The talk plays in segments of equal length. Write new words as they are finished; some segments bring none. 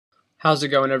How's it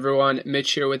going, everyone?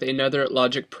 Mitch here with another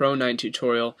Logic Pro 9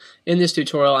 tutorial. In this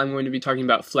tutorial I'm going to be talking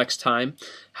about FlexTime,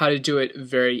 how to do it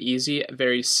very easy,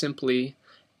 very simply,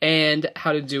 and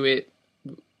how to do it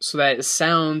so that it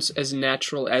sounds as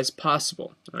natural as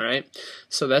possible. Alright,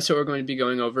 so that's what we're going to be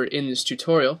going over in this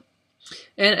tutorial.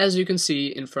 And as you can see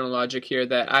in front of Logic here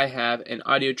that I have an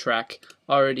audio track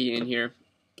already in here,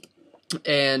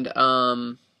 and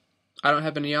I don't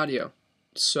have any audio,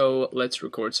 so let's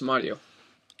record some audio.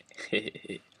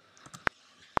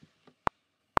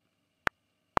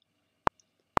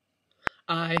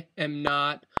 I am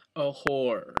not a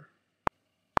whore.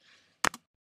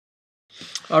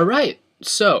 Alright,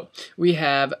 so we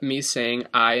have me saying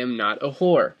I am not a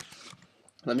whore.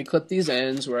 Let me clip these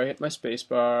ends where I hit my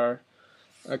spacebar.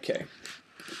 Okay.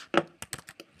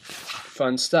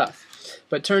 Fun stuff.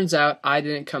 But turns out I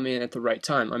didn't come in at the right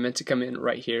time. I meant to come in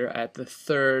right here at the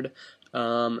third.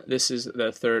 This is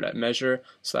the third measure,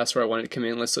 so that's where I wanted to come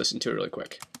in. Let's listen to it really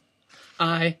quick.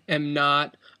 I am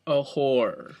not a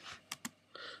whore.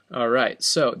 Alright,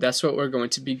 so that's what we're going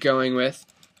to be going with.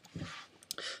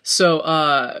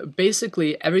 So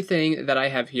basically everything that I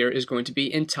have here is going to be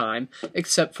in time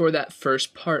except for that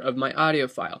first part of my audio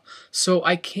file. So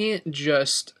I can't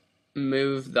just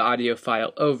move the audio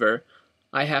file over.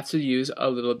 I have to use a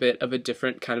little bit of a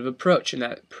different kind of approach, and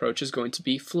that approach is going to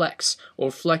be flex or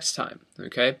FlexTime.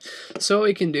 Okay, so what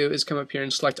we can do is come up here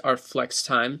and select our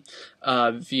FlexTime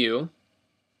view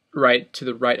right to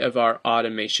the right of our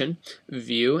automation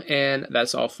view, and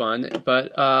that's all fun,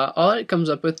 but all it comes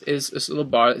up with is this little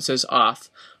bar that says off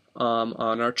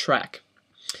on our track.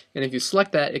 And if you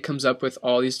select that, it comes up with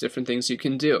all these different things you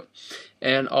can do.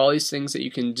 And all these things that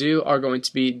you can do are going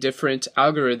to be different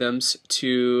algorithms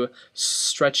to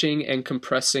stretching and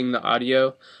compressing the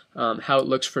audio, how it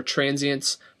looks for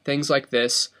transients, things like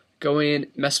this. Go in,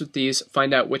 mess with these,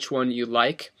 find out which one you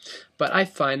like. But I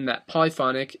find that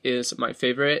polyphonic is my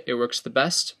favorite. It works the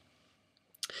best.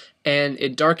 And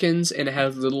it darkens, and it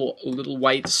has little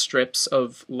white strips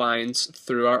of lines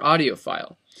through our audio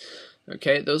file.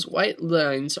 Okay, those white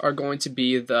lines are going to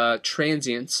be the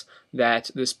transients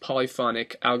that this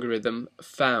polyphonic algorithm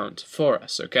found for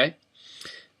us, okay?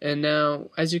 And now,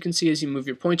 as you can see, as you move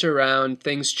your pointer around,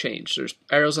 things change. There's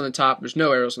arrows on the top, there's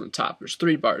no arrows on the top, there's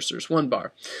 3 bars, there's 1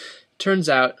 bar. Turns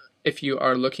out, if you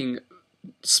are looking,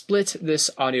 split this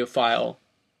audio file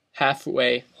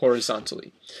halfway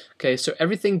horizontally. Okay, so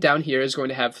everything down here is going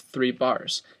to have 3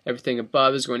 bars. Everything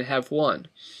above is going to have 1.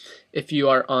 If you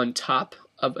are on top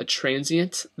of a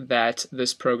transient that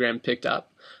this program picked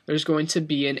up, there's going to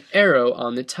be an arrow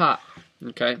on the top.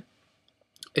 Okay,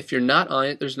 if you're not on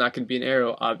it, there's not going to be an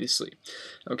arrow, obviously.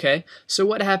 Okay, so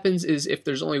what happens is if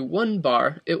there's only 1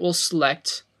 bar, it will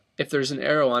select, if there's an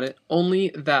arrow on it, only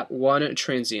that one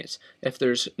transient. If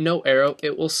there's no arrow,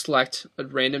 it will select a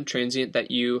random transient that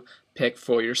you pick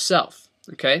for yourself.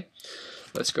 Okay,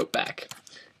 let's go back.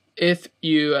 If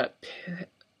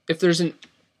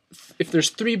there's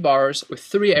 3 bars with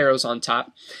 3 arrows on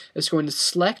top, it's going to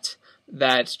select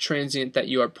that transient that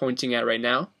you are pointing at right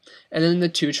now, and then the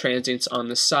 2 transients on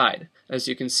the side, as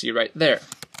you can see right there.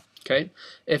 Okay,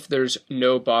 if there's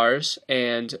no bars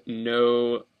and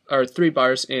or 3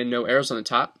 bars and no arrows on the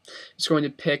top, it's going to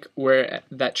pick where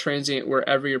that transient,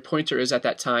 wherever your pointer is at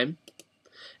that time,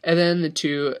 and then the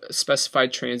 2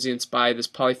 specified transients by this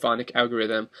polyphonic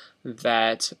algorithm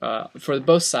that for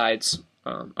both sides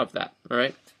of that. All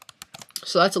right.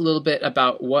 So that's a little bit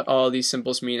about what all these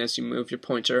symbols mean as you move your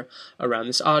pointer around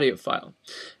this audio file.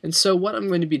 And so what I'm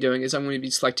going to be doing is I'm going to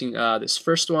be selecting this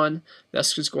first one.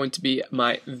 That's just going to be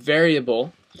my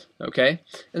variable, okay?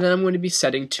 And then I'm going to be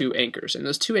setting 2 anchors. And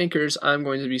those 2 anchors I'm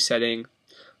going to be setting,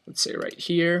 let's say right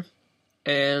here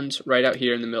and right out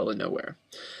here in the middle of nowhere.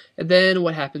 And then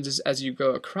what happens is as you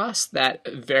go across that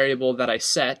variable that I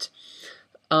set,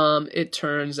 it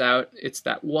turns out it's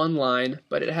that one line,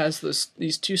 but it has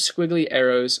these 2 squiggly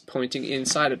arrows pointing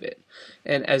inside of it.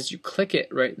 And as you click it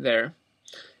right there,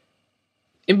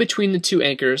 in between the 2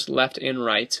 anchors, left and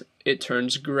right, it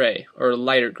turns gray or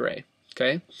lighter gray.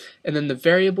 Okay, and then the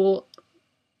variable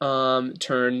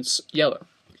turns yellow.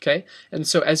 Okay, and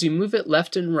so as you move it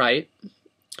left and right,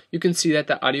 you can see that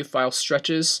the audio file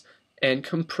stretches and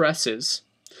compresses,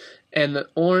 and the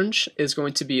orange is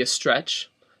going to be a stretch.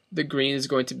 The green is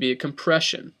going to be a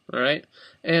compression, all right?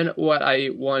 And what I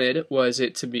wanted was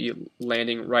it to be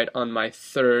landing right on my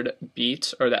 3rd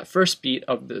beat, or that first beat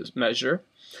of the measure.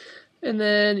 And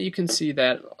then you can see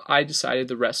that I decided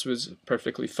the rest was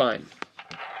perfectly fine.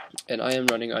 And I am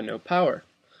running on no power.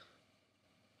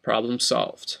 Problem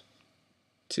solved.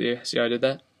 See how I did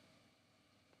that?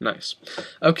 Nice.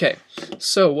 Okay,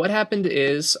 so what happened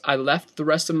is I left the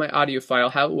rest of my audio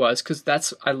file how it was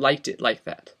because I liked it like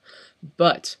that.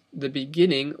 But the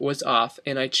beginning was off,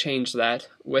 and I changed that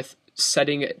with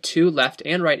setting 2 left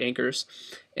and right anchors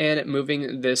and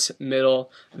moving this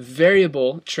middle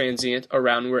variable transient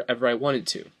around wherever I wanted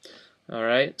to.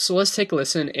 Alright, so let's take a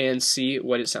listen and see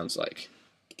what it sounds like.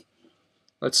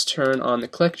 Let's turn on the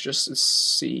click just to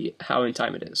see how in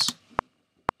time it is.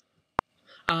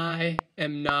 I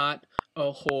am not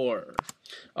a whore.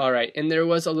 Alright, and there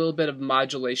was a little bit of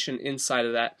modulation inside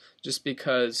of that just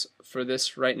because for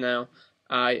this right now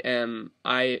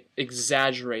I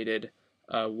exaggerated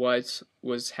what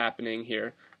was happening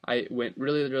here. I went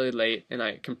really late and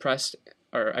I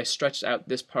stretched out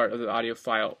this part of the audio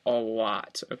file a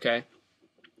lot, okay?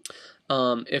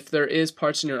 If there is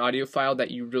parts in your audio file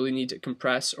that you really need to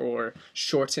compress or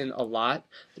shorten a lot,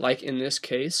 like in this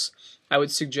case, I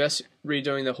would suggest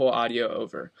redoing the whole audio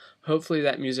over. Hopefully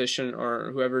that musician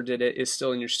or whoever did it is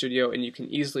still in your studio and you can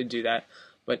easily do that.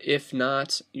 But if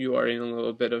not, you are in a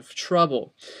little bit of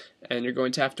trouble. And you're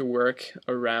going to have to work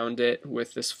around it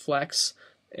with this flex,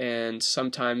 and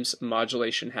sometimes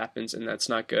modulation happens and that's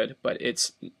not good, but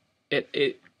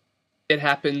it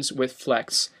happens with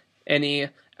flex. Any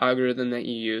algorithm that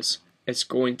you use, it's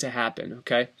going to happen,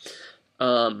 okay?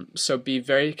 So be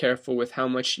very careful with how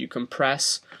much you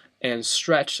compress and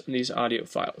stretch these audio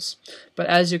files. But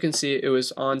as you can see, it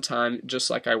was on time just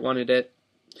like I wanted it,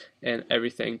 and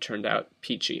everything turned out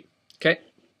peachy. Okay?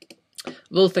 A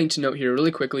little thing to note here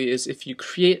really quickly is if you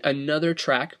create another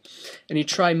track and you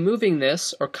try moving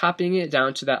this or copying it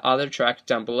down to that other track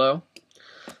down below,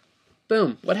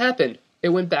 boom, what happened? It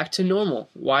went back to normal.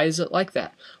 Why is it like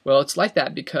that? Well, it's like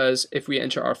that because if we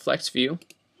enter our flex view,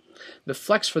 the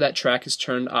flex for that track is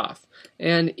turned off.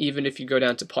 And even if you go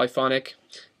down to polyphonic,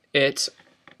 it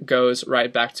goes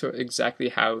right back to exactly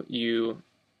how you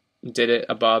did it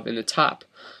above in the top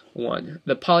one.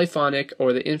 The polyphonic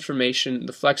or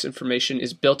the flex information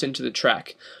is built into the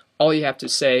track. All you have to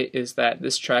say is that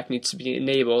this track needs to be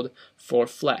enabled for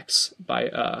flex by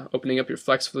opening up your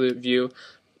flex view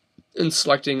and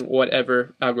selecting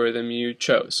whatever algorithm you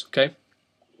chose. Okay?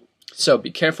 So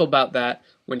be careful about that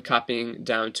when copying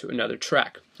down to another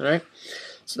track. Alright?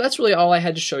 So that's really all I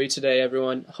had to show you today,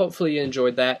 everyone. Hopefully you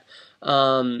enjoyed that.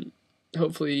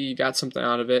 Hopefully you got something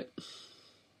out of it.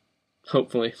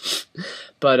 Hopefully.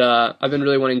 But I've been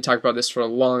really wanting to talk about this for a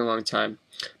long time.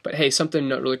 But hey, something to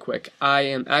note really quick. I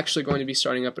am actually going to be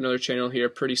starting up another channel here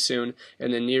pretty soon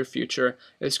in the near future.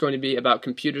 It's going to be about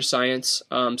computer science,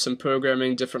 some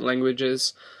programming, different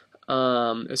languages.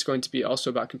 It's going to be also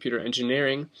about computer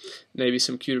engineering, maybe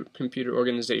some computer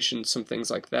organization, some things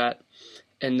like that.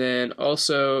 And then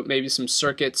also maybe some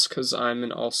circuits because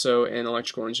I'm also an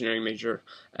electrical engineering major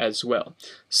as well.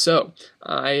 So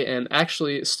I am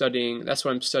actually studying, that's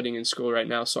what I'm studying in school right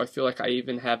now, so I feel like I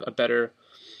even have a better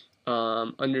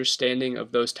understanding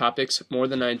of those topics more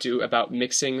than I do about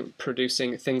mixing,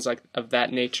 producing, things like of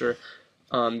that nature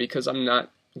because I'm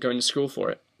not going to school for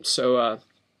it. So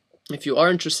if you are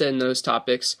interested in those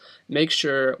topics, make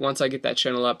sure once I get that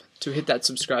channel up to hit that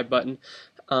subscribe button.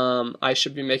 I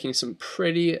should be making some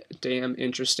pretty damn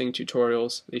interesting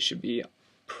tutorials. They should be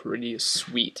pretty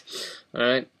sweet.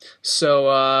 Alright, so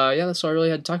yeah, that's all I really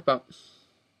had to talk about.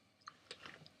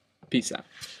 Peace out.